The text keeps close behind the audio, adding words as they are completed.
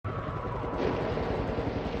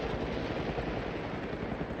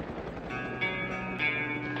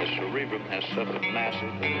cerebrum has suffered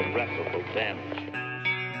massive and irreparable damage.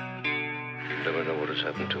 You'll never know what has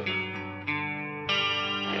happened to him.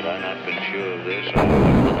 Had I not been sure of this, I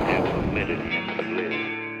would not have permitted him to live.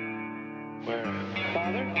 Where?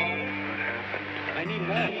 Father? I need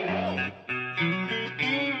help.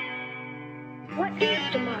 What is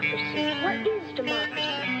democracy? What is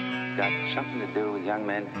democracy? Got something to do with young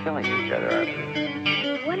men killing each other.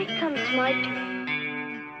 When it comes my turn,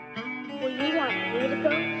 will you want me to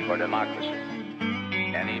go? For democracy,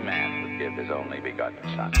 any man would give his only begotten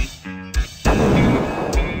son.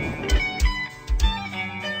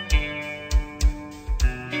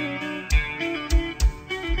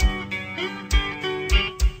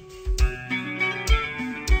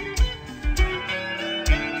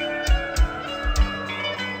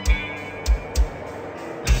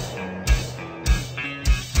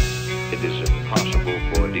 It is impossible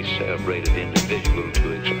for a decerebrated individual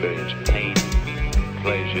to experience pain,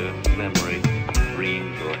 pleasure, memory,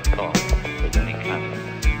 dreams, or thought of any kind.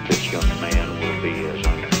 This young man will be as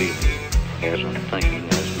unfeeling, as unthinking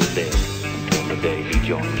as the dead until the day he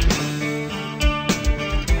joins them.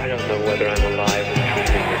 I don't know whether I'm alive and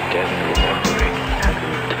dreaming or dead and remembering. How can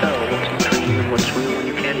you tell what's a dream and what's real when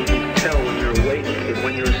you can't even tell when you're awake and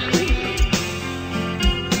when you're asleep?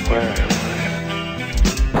 Where am I?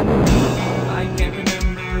 I can't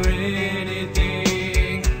remember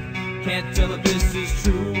anything. Can't tell if this is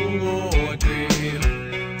true or dream.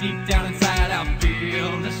 Deep down inside I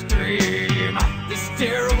feel the scream. This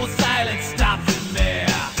terrible silence stops in there.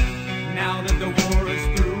 Now that the war is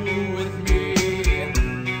through with me,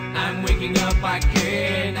 I'm waking up, I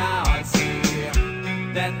cannot see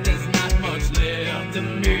that there's not much left of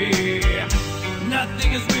me.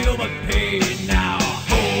 Nothing is real but pain now.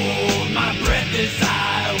 Hold my breath as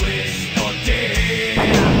I wish for death.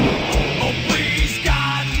 Oh please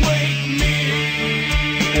God, wake me.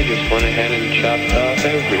 I just went ahead and chopped off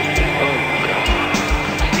everything. Oh God,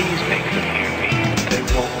 please make them hear me. They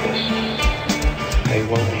won't listen. They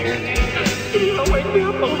won't hear me. You know, wake me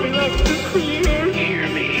up. I'll be like this for years. Hear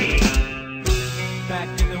me. Back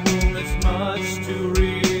in the womb, it's much too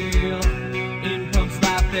real. In pumps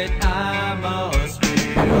life that I must feel.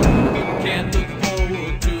 Can't look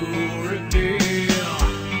forward to reveal.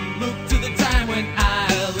 Look to the time when I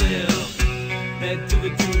live. Head to the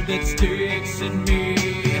tube that sticks in me.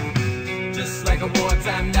 Just like a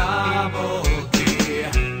wartime novelty.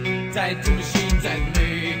 Tied to machines that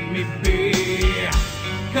make me be.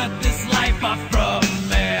 Cut this life off from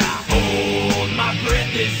me. Hold my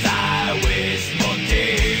breath as I wish for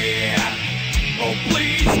death. Oh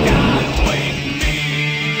please God, wake me.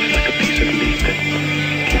 It's like a piece of meat that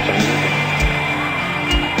keeps on moving.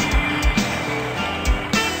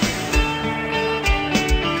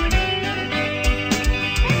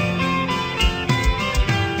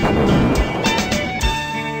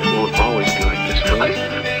 It won't always be like this, will it?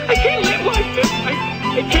 I can't live like this.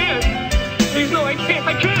 I can't. Please, no, I can't.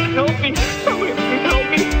 I can't. Help me. Somebody please help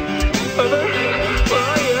me. Mother, where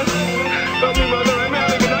are you? Help me, Mother. I'm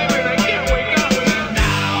having a nightmare and I can't wake up.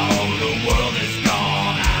 Now the world is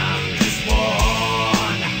gone, I'm just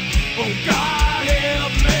one. Oh God,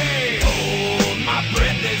 help me. Hold my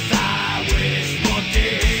breath as I wish for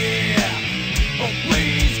death. Oh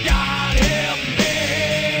please God, help me.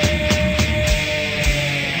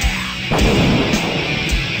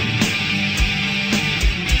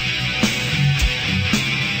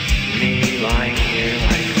 Me lying here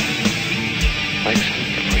like some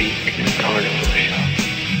freak in a carnival show.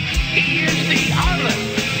 He is the armless,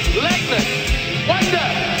 legless wonder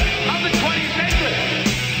of the 20th century.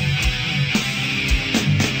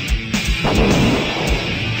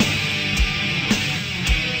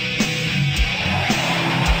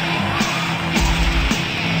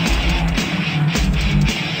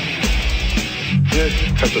 It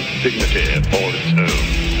has a dignity all its own.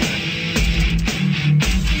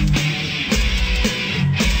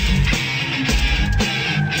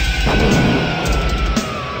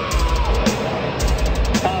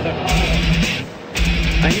 Father,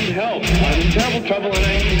 I need help. I'm in terrible trouble and I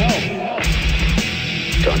need help.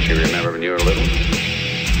 Don't you remember when you were little?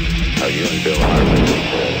 How you and Bill Harvey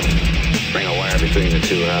would bring a wire between the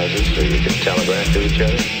two houses so you could telegraph to each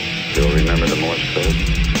other? You'll remember the Morse code?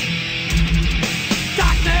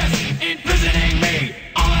 Darkness imprisoning me.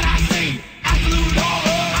 All that I see, absolute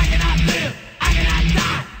horror. I cannot live, I cannot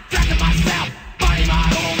die. Trapped in myself, body my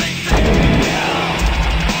only thing.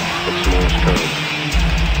 It's Morse code.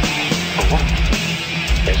 Oh, what?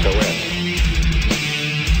 SOS.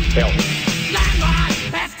 Help. Landmine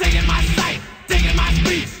has taken my sight, taken my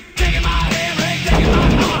speech, taken my hearing, taken my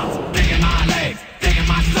arms, taken my legs, taken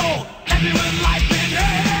my soul. Left me with life in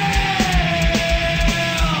hell.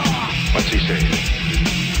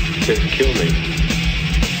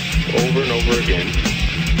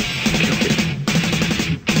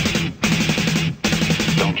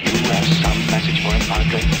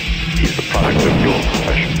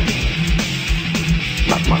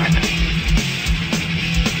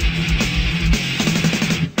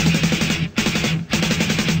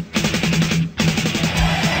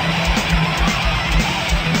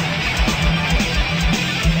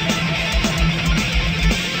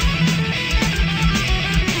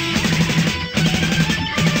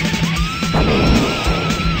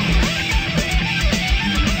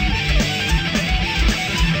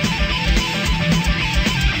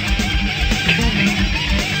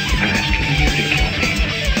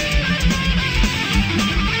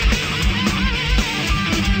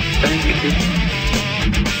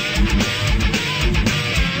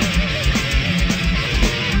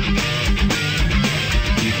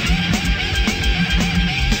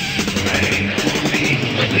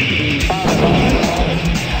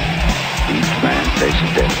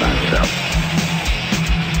 myself.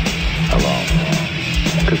 Hello.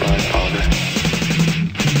 Goodbye, Father.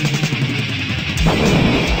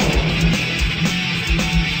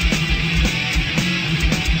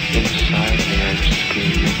 Inside me, I'm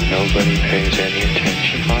screaming. Nobody pays any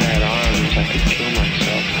attention. If I had arms, I could kill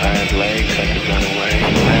myself. If I had legs, I could run away.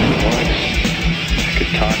 If I had a voice, I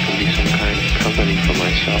could talk and be some kind of company for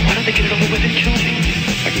myself. Why don't they get it over with and kill me?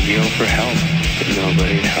 I could yell for help, but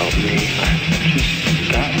nobody'd help me. I've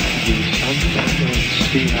just got to do something. I don't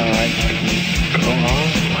see how I can